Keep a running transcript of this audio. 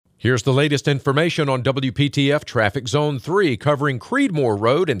Here's the latest information on WPTF Traffic Zone 3 covering Creedmoor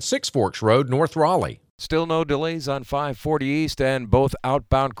Road and Six Forks Road, North Raleigh. Still no delays on 540 East, and both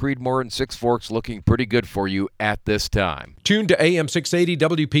outbound Creedmoor and Six Forks looking pretty good for you at this time. Tune to AM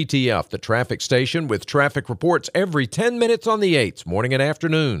 680 WPTF, the traffic station, with traffic reports every 10 minutes on the 8s, morning and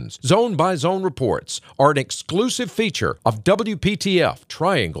afternoons. Zone-by-zone reports are an exclusive feature of WPTF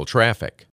Triangle Traffic.